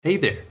Hey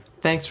there.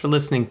 Thanks for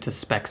listening to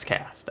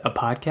SpexCast, a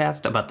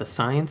podcast about the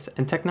science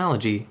and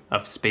technology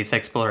of space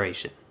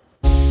exploration.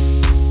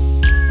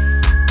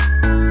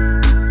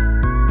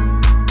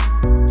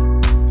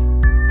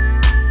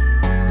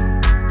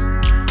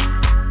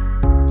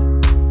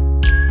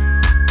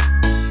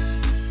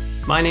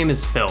 My name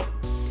is Phil.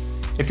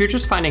 If you're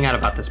just finding out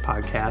about this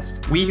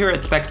podcast, we here at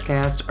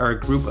SpexCast are a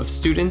group of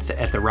students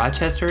at the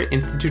Rochester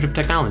Institute of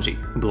Technology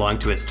who belong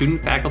to a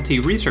student-faculty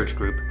research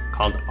group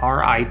called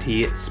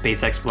RIT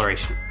Space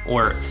Exploration,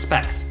 or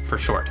SPEX for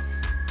short.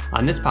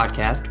 On this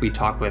podcast, we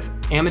talk with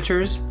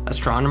amateurs,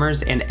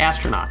 astronomers, and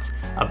astronauts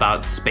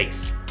about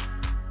space.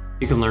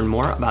 You can learn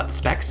more about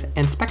SPEX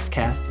and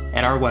SpexCast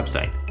at our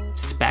website,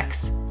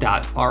 spex.rit.edu.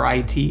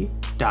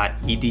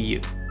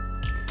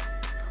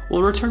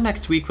 We'll return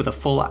next week with a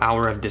full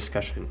hour of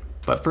discussion.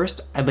 But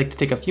first, I'd like to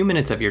take a few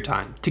minutes of your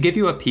time to give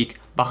you a peek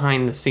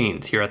behind the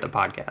scenes here at the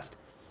podcast.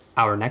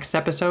 Our next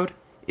episode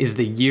is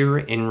the Year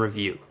in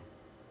Review.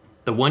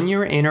 The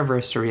 1-year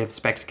anniversary of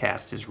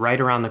SpexCast is right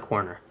around the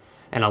corner,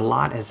 and a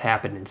lot has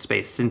happened in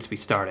space since we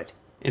started.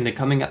 In the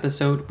coming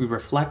episode, we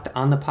reflect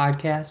on the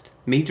podcast,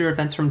 major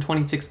events from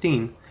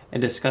 2016,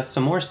 and discuss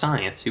some more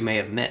science you may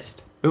have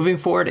missed. Moving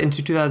forward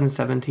into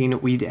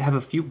 2017, we have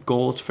a few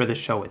goals for the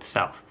show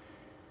itself.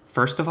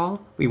 First of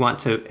all, we want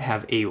to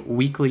have a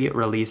weekly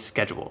release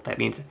schedule. That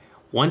means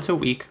once a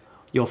week,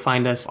 you'll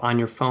find us on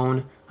your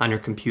phone, on your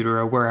computer,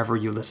 or wherever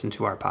you listen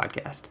to our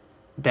podcast.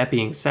 That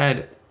being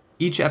said,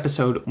 each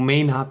episode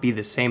may not be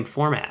the same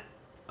format.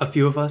 A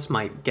few of us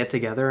might get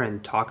together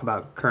and talk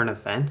about current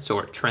events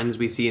or trends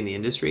we see in the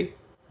industry,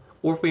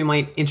 or we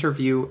might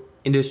interview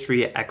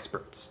industry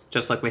experts,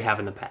 just like we have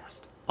in the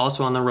past.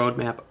 Also on the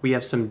roadmap, we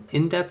have some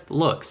in-depth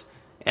looks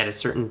at a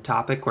certain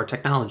topic or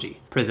technology,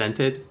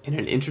 presented in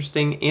an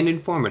interesting and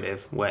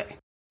informative way.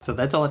 So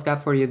that's all I've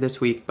got for you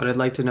this week, but I'd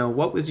like to know,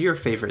 what was your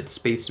favorite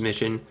space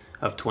mission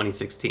of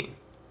 2016?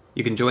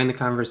 You can join the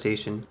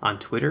conversation on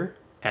Twitter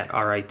at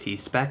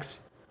RITSpecs,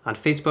 on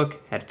Facebook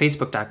at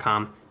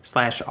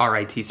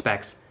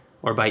facebook.com/RITSpecs,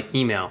 or by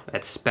email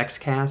at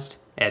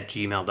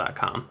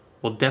spexcast@gmail.com.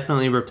 We'll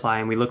definitely reply,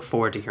 and we look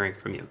forward to hearing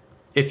from you.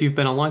 If you've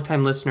been a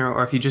longtime listener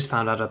or if you just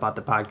found out about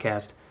the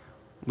podcast,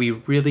 we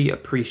really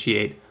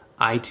appreciate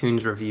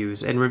iTunes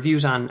reviews and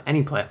reviews on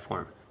any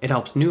platform. It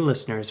helps new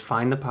listeners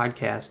find the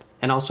podcast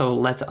and also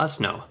lets us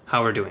know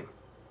how we're doing.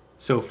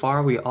 So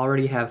far, we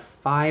already have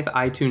 5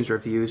 iTunes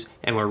reviews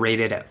and we're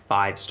rated at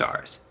 5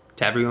 stars.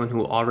 To everyone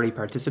who already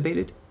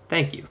participated,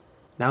 thank you.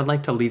 Now I'd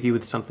like to leave you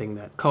with something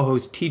that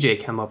co-host TJ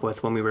came up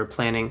with when we were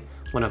planning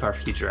one of our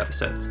future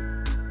episodes.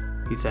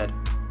 He said,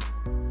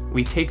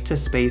 "We take to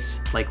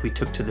space like we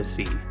took to the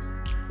sea,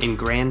 in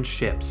grand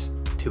ships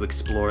to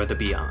explore the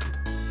beyond."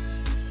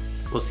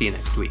 We'll see you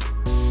next week.